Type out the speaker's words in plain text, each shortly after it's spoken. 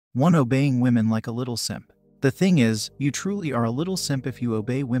1. Obeying women like a little simp. The thing is, you truly are a little simp if you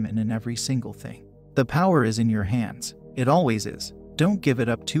obey women in every single thing. The power is in your hands. It always is. Don't give it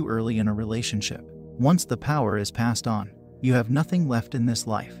up too early in a relationship. Once the power is passed on, you have nothing left in this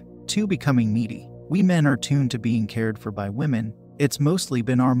life. 2. Becoming needy. We men are tuned to being cared for by women. It's mostly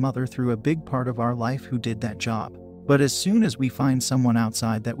been our mother through a big part of our life who did that job. But as soon as we find someone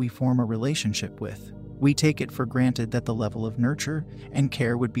outside that we form a relationship with, we take it for granted that the level of nurture and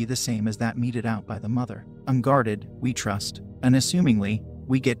care would be the same as that meted out by the mother. Unguarded, we trust. Unassumingly,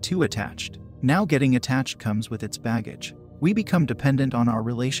 we get too attached. Now getting attached comes with its baggage. We become dependent on our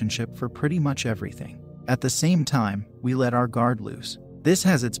relationship for pretty much everything. At the same time, we let our guard loose. This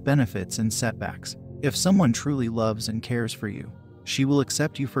has its benefits and setbacks. If someone truly loves and cares for you, she will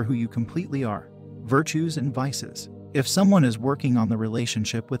accept you for who you completely are, virtues and vices. If someone is working on the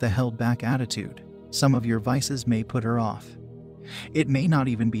relationship with a held-back attitude, some of your vices may put her off. It may not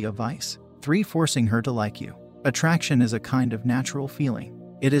even be a vice. 3. Forcing her to like you. Attraction is a kind of natural feeling.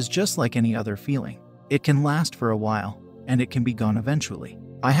 It is just like any other feeling. It can last for a while, and it can be gone eventually.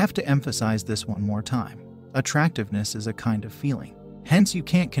 I have to emphasize this one more time. Attractiveness is a kind of feeling. Hence, you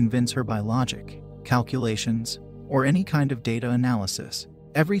can't convince her by logic, calculations, or any kind of data analysis.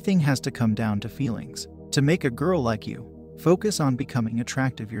 Everything has to come down to feelings. To make a girl like you, focus on becoming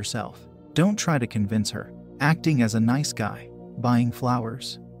attractive yourself. Don't try to convince her. Acting as a nice guy, buying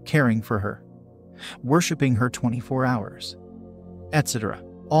flowers, caring for her, worshiping her 24 hours, etc.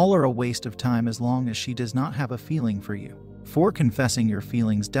 All are a waste of time as long as she does not have a feeling for you. 4. Confessing your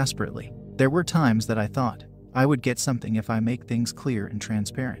feelings desperately. There were times that I thought I would get something if I make things clear and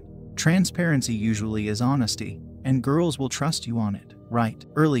transparent. Transparency usually is honesty, and girls will trust you on it, right?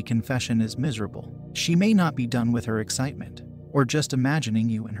 Early confession is miserable. She may not be done with her excitement, or just imagining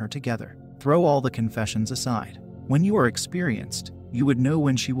you and her together. Throw all the confessions aside. When you are experienced, you would know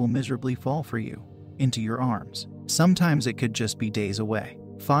when she will miserably fall for you, into your arms. Sometimes it could just be days away.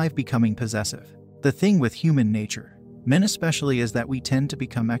 5. Becoming possessive. The thing with human nature, men especially, is that we tend to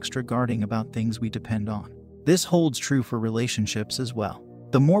become extra guarding about things we depend on. This holds true for relationships as well.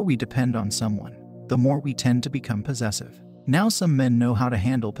 The more we depend on someone, the more we tend to become possessive. Now, some men know how to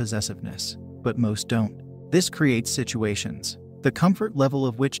handle possessiveness, but most don't. This creates situations, the comfort level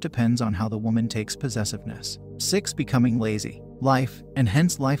of which depends on how the woman takes possessiveness. 6. Becoming lazy. Life, and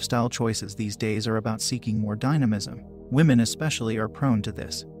hence lifestyle choices these days, are about seeking more dynamism. Women especially are prone to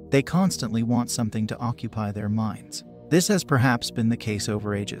this. They constantly want something to occupy their minds. This has perhaps been the case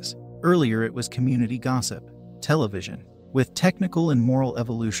over ages. Earlier it was community gossip, television. With technical and moral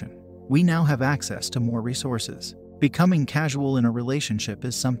evolution, we now have access to more resources. Becoming casual in a relationship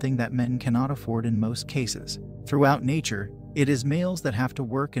is something that men cannot afford in most cases. Throughout nature, it is males that have to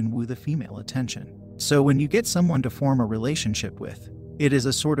work and woo the female attention. So when you get someone to form a relationship with, it is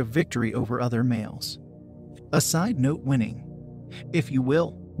a sort of victory over other males. A side note: winning, if you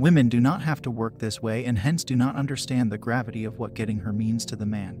will. Women do not have to work this way and hence do not understand the gravity of what getting her means to the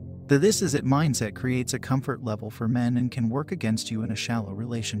man. The "this is it" mindset creates a comfort level for men and can work against you in a shallow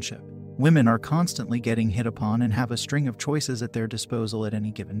relationship. Women are constantly getting hit upon and have a string of choices at their disposal at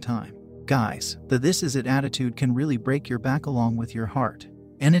any given time. Guys, the "this is it" attitude can really break your back along with your heart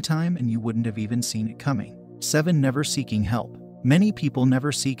anytime, and you wouldn't have even seen it coming. 7. Never seeking help. Many people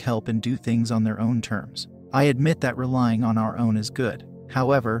never seek help and do things on their own terms. I admit that relying on our own is good.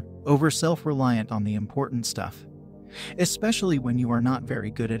 However, over self-reliant on the important stuff, especially when you are not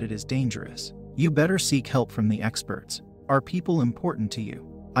very good at it, is dangerous. You better seek help from the experts. Are people important to you?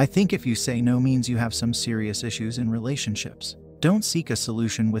 I think if you say no means you have some serious issues in relationships. Don't seek a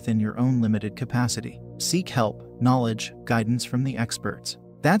solution within your own limited capacity. Seek help, knowledge, guidance from the experts.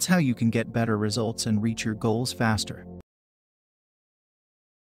 That's how you can get better results and reach your goals faster.